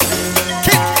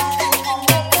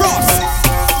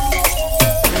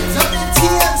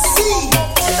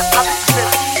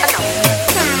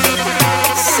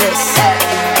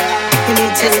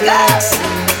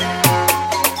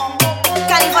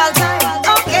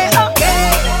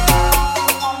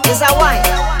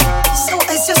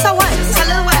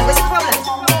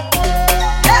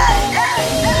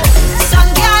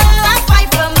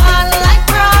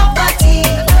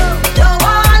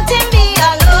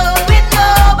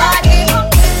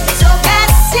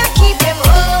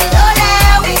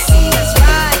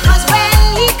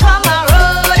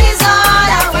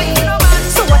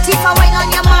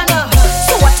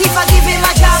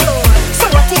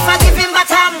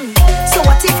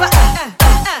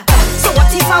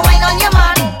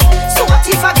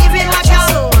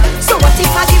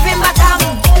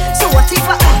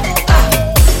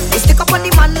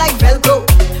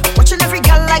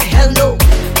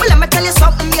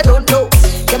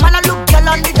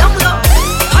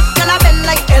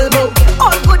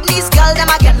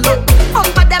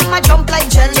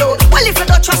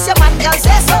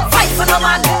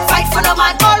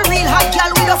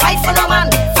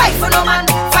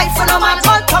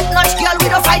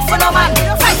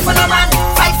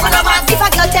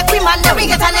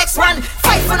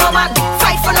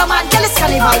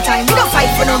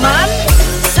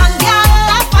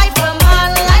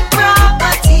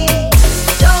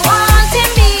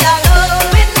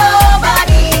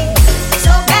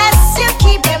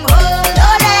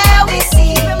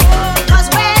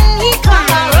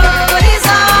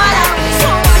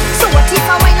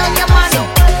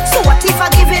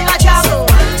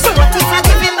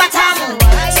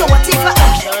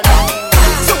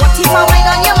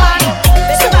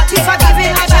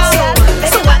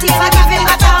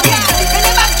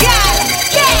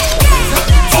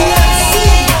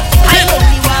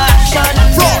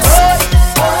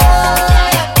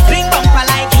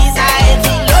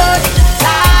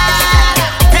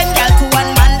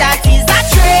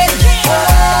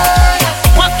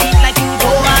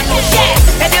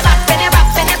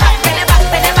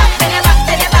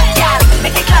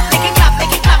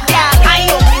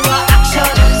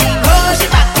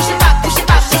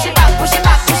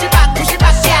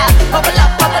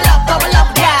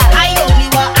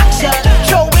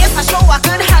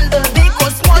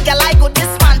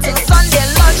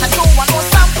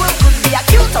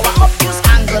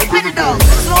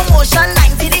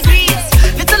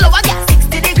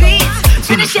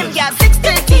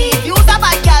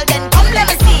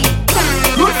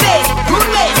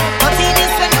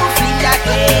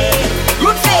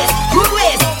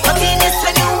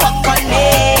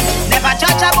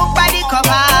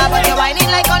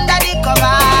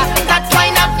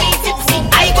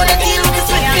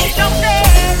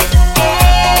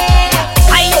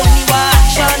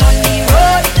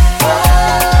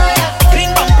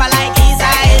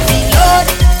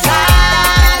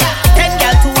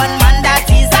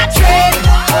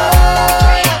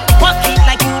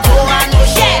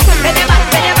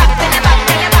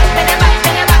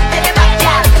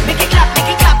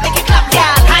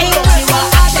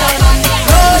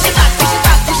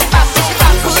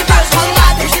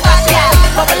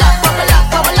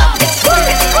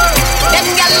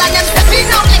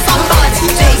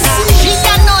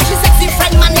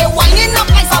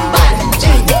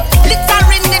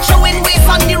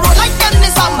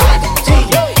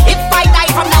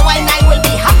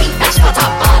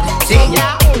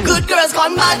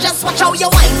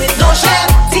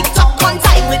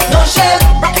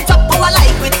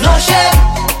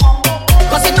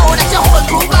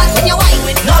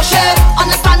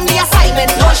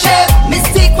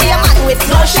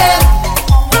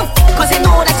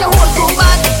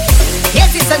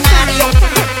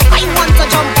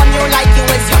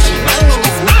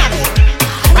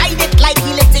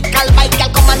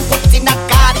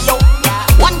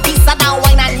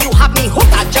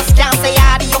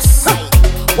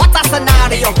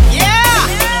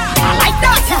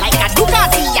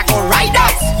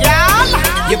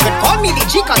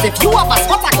Cause if you have a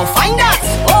spot, I go find us.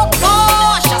 Oh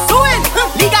gosh, I'm suing.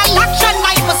 Legal action,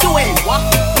 I pursuing. What?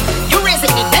 You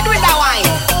raising me dead with that wine.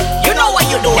 You know what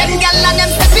you do. Them gal and them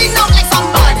stepping out like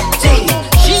some bad thing.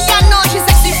 She and know she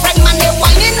sexy friend, man, they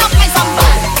winding up like some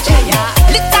bad thing.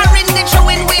 Littering, they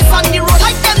throwing waves on the road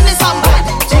like them is some bad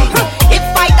thing. If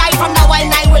I die from the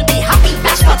wine, I will be happy.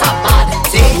 That's not a bad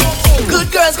thing. Good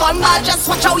girls gone bad, just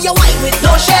watch how you wine with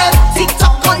no shame.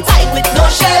 TikTok on tight with no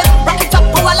shame. Rock it up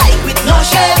how I like with no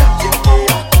shame.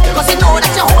 Cause you know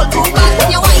that your whole crew bad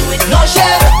when you wine with no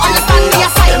shame. Understand the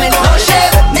assignment, no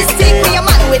shame. Mistake for your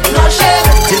man with no shame.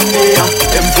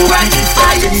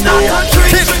 I start to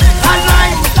drink and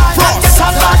line. Get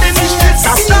some bad in the streets.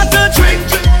 I start to drink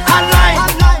and line.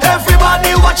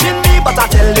 Everybody watching me, but I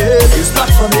tell them it's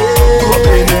not for me.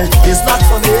 It's not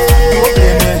for me.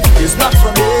 It's not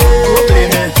for me.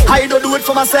 I don't do it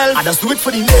for myself, I just do it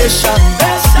for the nation.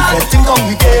 The betting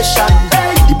congregation,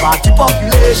 the party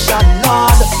population,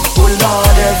 Lord. Oh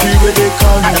Lord, everywhere they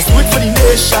call me. I just do it for the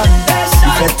nation. The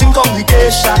betting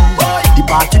congregation, the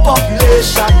party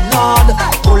population, Lord.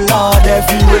 Oh Lord,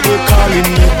 everywhere they calling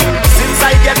me. Since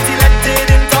I get elected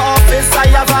into office, I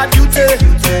have a duty.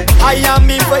 I am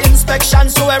me for inspection,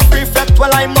 so every fact,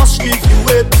 well, I must review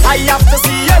it. I have to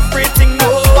see everything,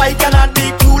 no, I cannot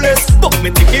be clueless. Book me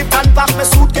ticket and pack my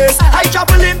suitcase. I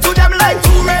travel into them like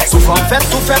tourists. So from fed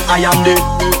to fed, I am there.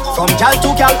 From gal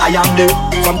to gal, I am there.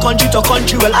 From country to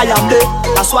country, well, I am there.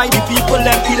 That's why the people,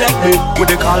 them elect me. What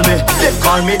they call me? They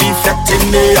call me defecting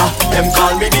mayor. Them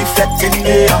call me defecting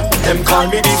mayor. Them call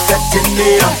me defecting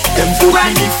mayor. Them put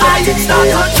me defecting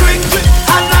mayor. I start to drink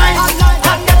and line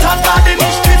and get on bad in the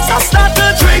streets. I start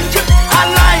to drink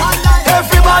and line.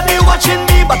 Everybody watching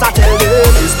me, but I tell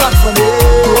them it's not for me.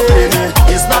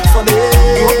 It's not for me.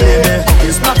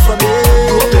 It's not for me.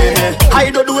 I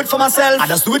don't do it for myself, I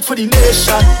just do it for the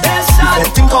nation. The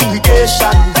betting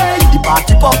congregation, the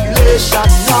party population,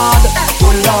 Lord.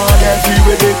 Oh Lord,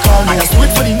 everywhere they call me. I just do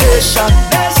it for the nation.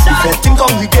 The betting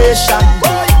congregation,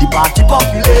 the party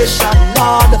population,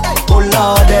 Lord. Oh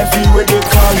Lord, everywhere they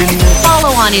calling me.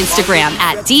 Follow on Instagram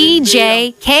at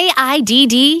DJKIDDFROST.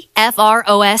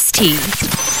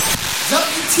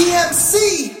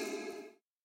 WTMC.